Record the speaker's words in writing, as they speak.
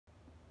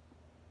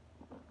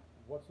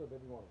What's up,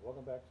 everyone?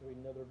 Welcome back to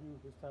another review.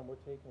 This time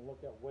we're taking a look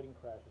at Wedding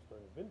Crashers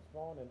starring Vince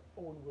Vaughn and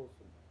Owen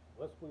Wilson.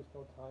 Let's waste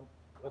no time.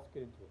 Let's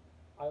get into it.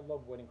 I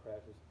love Wedding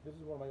Crashers. This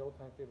is one of my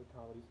all-time favorite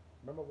comedies.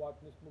 Remember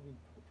watching this movie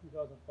in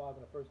 2005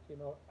 when it first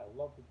came out? I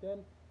loved it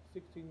then.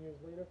 16 years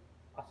later,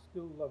 I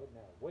still love it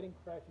now. Wedding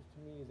Crashers to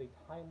me is a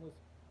timeless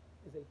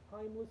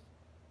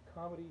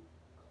comedy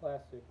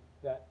classic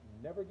that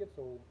never gets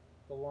old.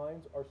 The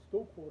lines are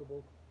still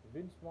quotable.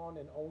 Vince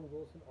Vaughn and Owen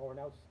Wilson are an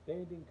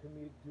outstanding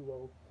comedic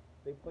duo.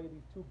 They play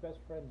these two best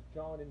friends,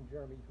 John and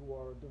Jeremy, who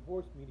are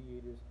divorce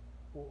mediators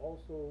who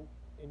also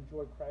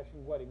enjoy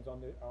crashing weddings on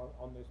their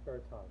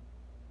spare time.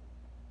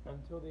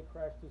 Until they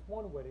crash this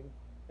one wedding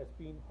that's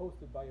being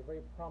hosted by a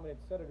very prominent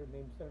senator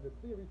named Senator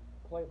Cleary,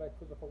 played by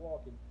Christopher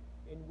Walken,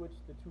 in which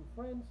the two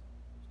friends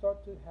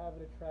start to have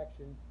an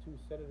attraction to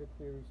Senator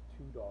Cleary's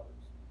two daughters.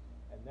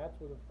 And that's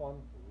where the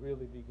fun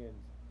really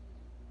begins.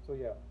 So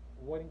yeah,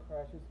 Wedding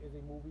Crashers is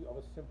a movie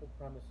of a simple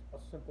premise, a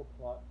simple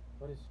plot,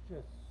 but it's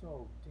just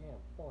so damn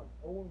fun.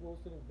 Owen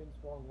Wilson and Vince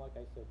Vaughn, like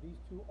I said,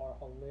 these two are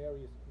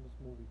hilarious in this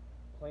movie,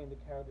 playing the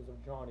characters of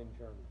John and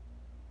Jeremy.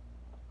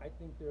 I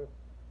think their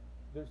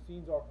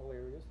scenes are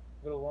hilarious,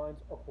 their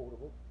lines are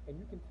quotable, and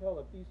you can tell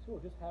that these two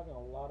are just having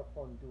a lot of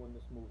fun doing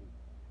this movie.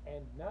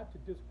 And not to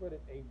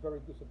discredit a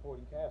very good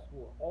supporting cast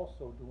who are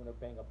also doing a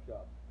bang up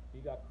job.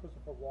 You got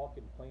Christopher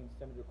Walken playing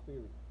Senator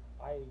Cleary.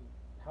 I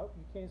how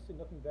you can't say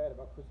nothing bad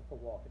about Christopher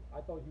Walken.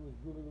 I thought he was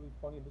really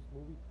funny in this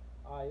movie.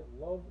 I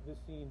love the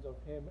scenes of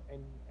him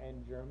and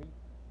Jeremy,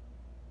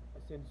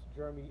 since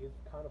Jeremy is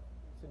kind of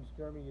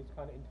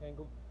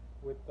entangled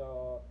with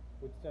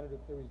Senator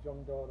Cleary's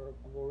young daughter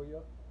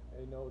Gloria.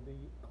 You know, the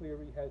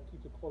Cleary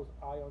keeps a close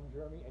eye on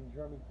Jeremy, and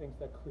Jeremy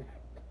thinks that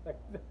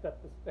that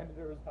the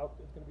senator is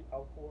going to be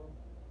out for him.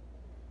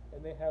 And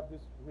they have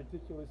this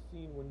ridiculous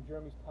scene when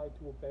Jeremy's tied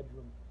to a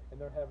bedroom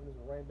and they're having this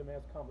random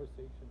ass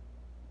conversation.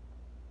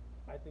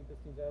 I think this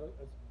scene's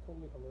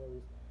totally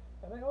hilarious.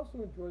 And I also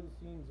enjoy the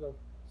scenes of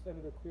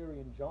Senator Cleary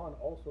and John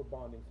also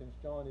bonding, since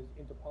John is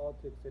into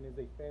politics and is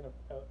a fan of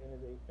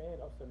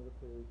Senator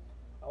Cleary.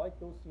 I like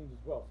those scenes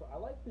as well. So I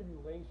like the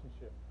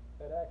relationship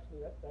that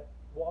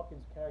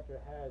Walken's character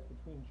has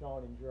between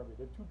John and Jeremy.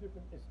 It's two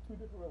different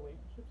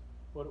relationships,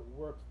 but it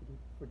works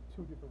for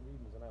two different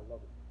reasons, and I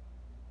love it.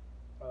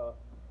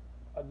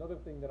 Another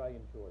thing that I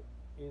enjoy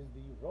is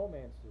the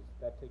romances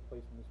that take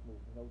place in this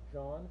movie. You know,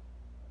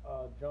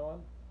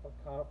 John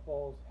kind of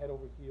falls head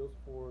over heels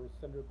for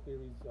Senator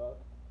Cleary's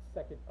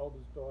second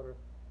eldest daughter,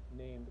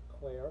 named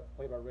Claire,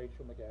 played by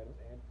Rachel McAdams,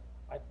 and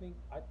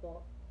I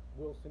thought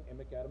Wilson and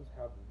McAdams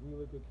have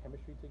really good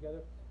chemistry together.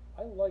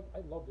 I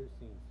love their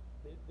scenes.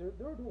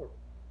 They're adorable.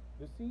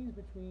 The scenes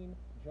between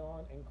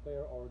John and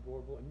Claire are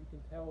adorable, and you can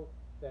tell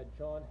that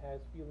John has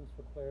feelings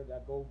for Claire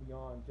that go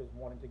beyond just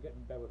wanting to get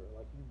in bed with her.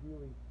 Like he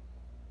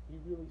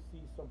really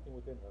sees something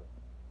within her,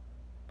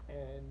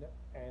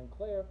 and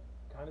Claire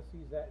kind of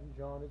sees that in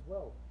John as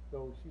well.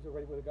 Though she's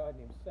already with a guy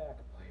named Sack,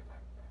 played by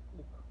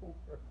Bradley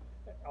Cooper.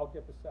 I'll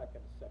get to Sack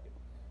in a second.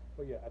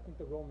 But yeah, I think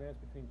the romance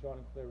between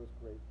John and Claire is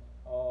great.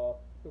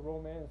 The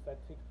romance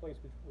that takes place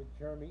with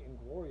Jeremy and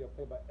Gloria,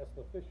 played by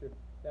Esla Fisher,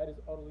 that is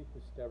utterly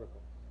hysterical.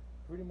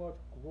 Pretty much,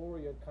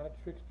 Gloria kind of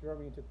tricks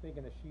Jeremy into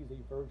thinking that she's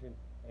a virgin,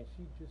 and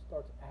she just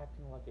starts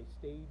acting like a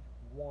stage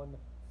 1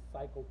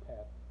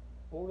 psychopath,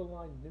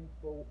 borderline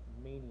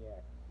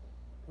nymphomaniac.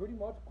 Pretty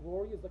much,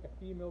 Gloria is like a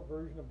female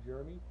version of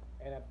Jeremy,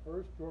 and at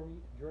first,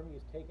 Jeremy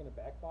is taken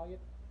aback by it,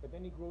 but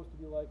then he grows to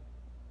be like,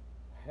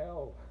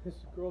 hell, this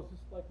girl's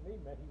just like me,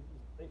 man.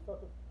 They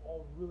start to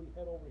fall really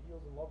head over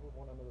heels in love with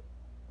one another,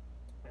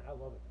 and I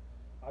love it.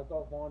 I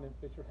thought Vaughn and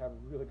Fisher have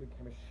really good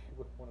chemistry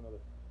with one another.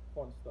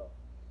 Fun stuff.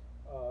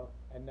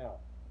 And now,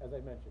 as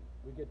I mentioned,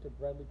 we get to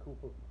Bradley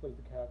Cooper, who plays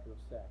the character of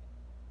Sack.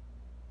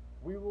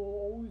 We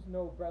will always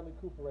know Bradley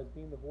Cooper as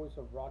being the voice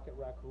of Rocket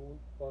Raccoon,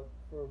 but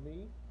for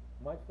me,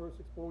 my first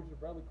exposure to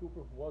Bradley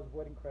Cooper was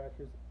Wedding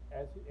Crashers,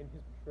 in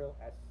his portrayal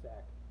as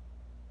Sack.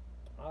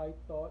 I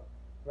thought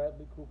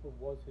Bradley Cooper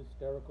was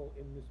hysterical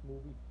in this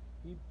movie.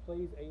 He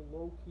plays a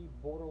low-key,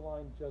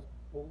 borderline just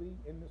bully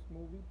in this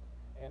movie,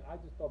 and I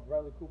just thought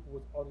Bradley Cooper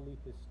was utterly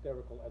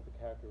hysterical as the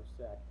character of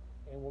Sack.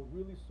 And what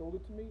really sold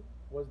it to me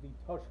was the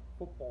touch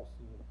football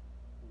scene.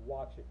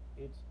 Watch it.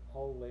 It's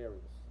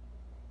hilarious.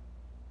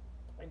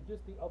 And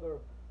just the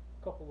other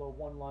couple of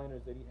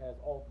one-liners that he has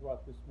all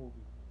throughout this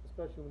movie,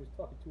 especially when he's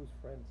talking to his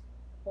friends.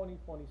 Funny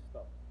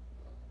stuff.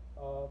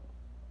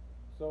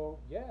 So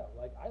yeah,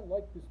 like I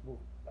like this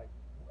movie. Like,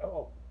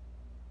 oh,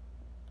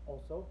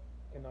 also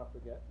cannot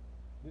forget,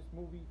 this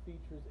movie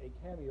features a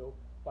cameo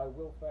by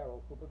Will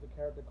Ferrell, who plays a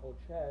character called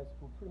Chaz,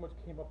 who pretty much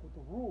came up with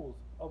the rules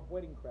of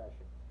wedding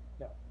crashing.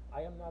 Now,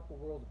 I am not the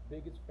world's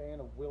biggest fan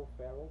of Will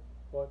Ferrell,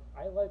 but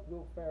I like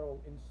Will Ferrell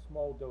in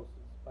small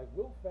doses. Like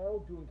Will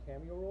Ferrell doing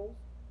cameo roles,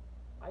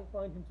 I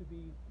find him to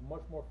be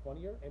much more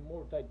funnier and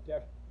more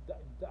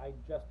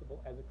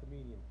digestible as a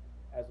comedian.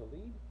 As a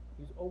lead,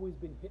 he's always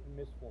been hit and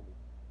miss for me.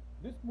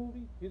 This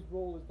movie, his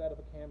role is that of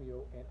a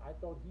cameo, and I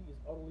thought he is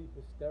utterly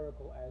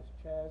hysterical as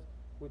Chaz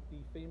with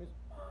the famous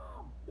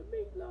 "Mom, the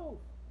meatloaf."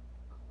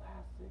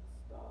 Classic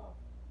stuff.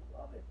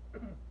 Love it.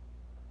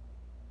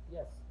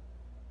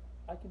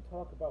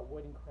 talk about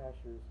Wedding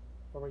Crashers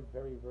for a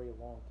very, very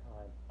long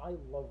time. I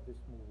love this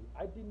movie.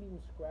 I didn't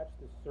even scratch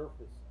the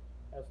surface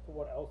as to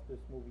what else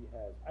this movie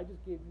has. I just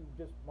gave you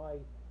just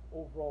my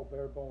overall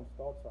bare bones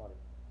thoughts on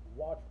it.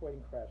 Watch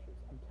Wedding Crashers.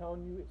 I'm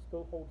telling you, it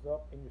still holds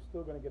up, and you're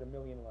still gonna get a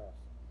million laughs.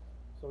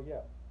 So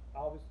yeah,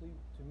 obviously,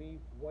 to me,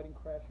 Wedding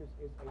Crashers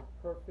is a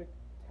perfect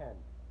 10.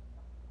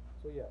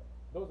 So yeah,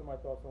 those are my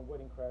thoughts on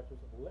Wedding Crashers.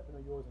 Let me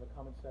know yours in the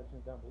comment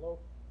sections down below.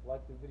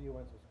 Like the video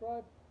and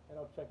subscribe, and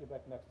I'll check you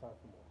back next time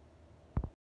for more.